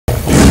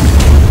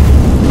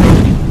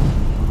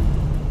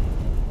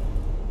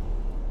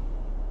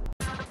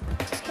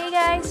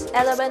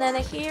Ella Banana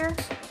here,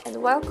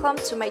 and welcome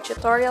to my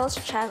tutorials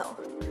channel.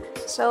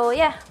 So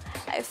yeah,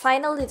 I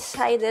finally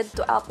decided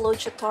to upload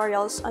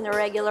tutorials on a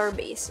regular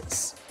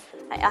basis.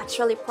 I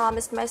actually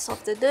promised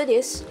myself to do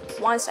this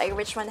once I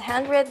reach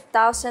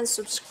 100,000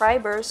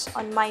 subscribers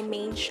on my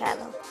main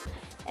channel.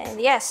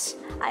 And yes,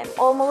 I'm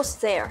almost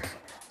there.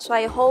 So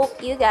I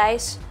hope you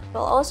guys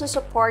will also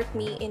support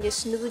me in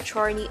this new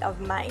journey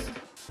of mine.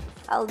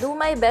 I'll do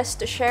my best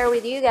to share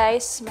with you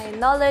guys my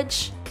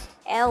knowledge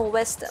and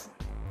wisdom.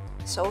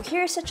 So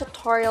here's a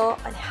tutorial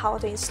on how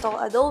to install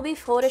Adobe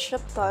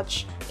Photoshop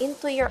Touch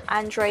into your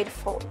Android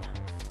phone.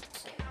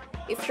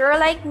 If you're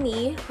like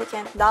me who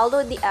can't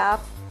download the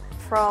app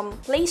from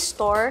Play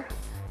Store,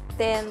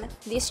 then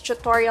this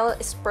tutorial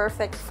is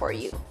perfect for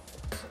you.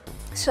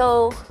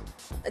 So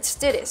let's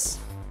do this.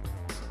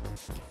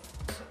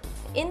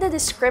 In the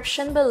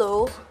description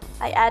below,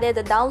 I added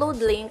a download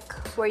link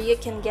where you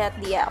can get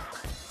the app.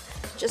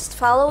 Just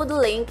follow the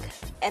link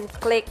and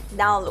click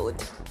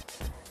download.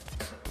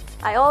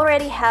 I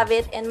already have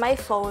it in my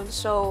phone,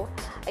 so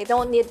I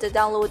don't need to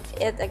download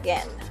it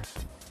again.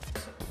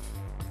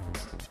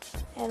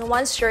 And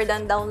once you're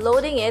done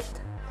downloading it,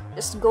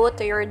 just go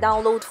to your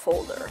download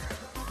folder.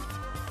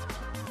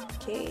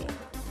 Okay.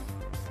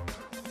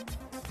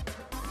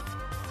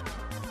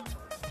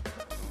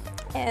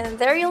 And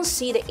there you'll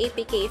see the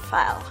APK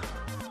file.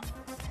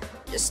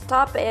 Just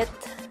stop it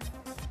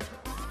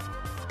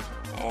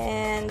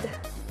and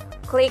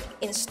click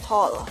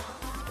install.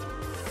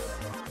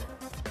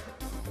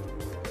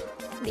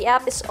 The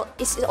app is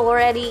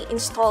already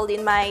installed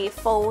in my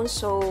phone,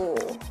 so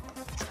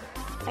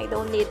I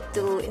don't need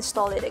to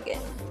install it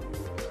again.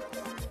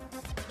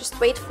 Just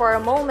wait for a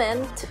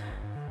moment,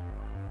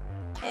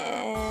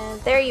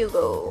 and there you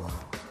go.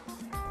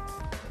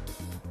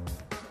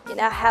 You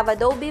now have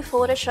Adobe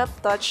Photoshop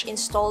Touch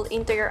installed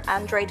into your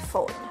Android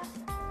phone.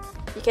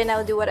 You can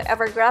now do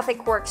whatever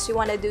graphic works you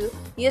want to do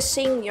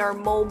using your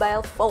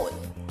mobile phone.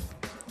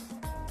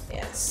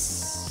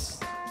 Yes,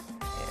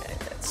 yeah,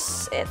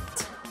 that's it.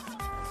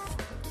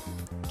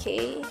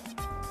 Okay.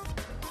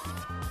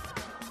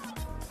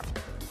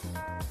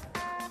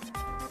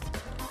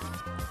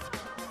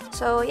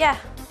 So yeah,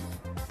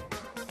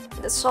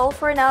 that's all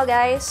for now,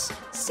 guys.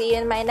 See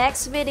you in my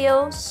next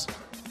videos.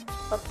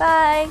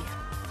 Bye-bye.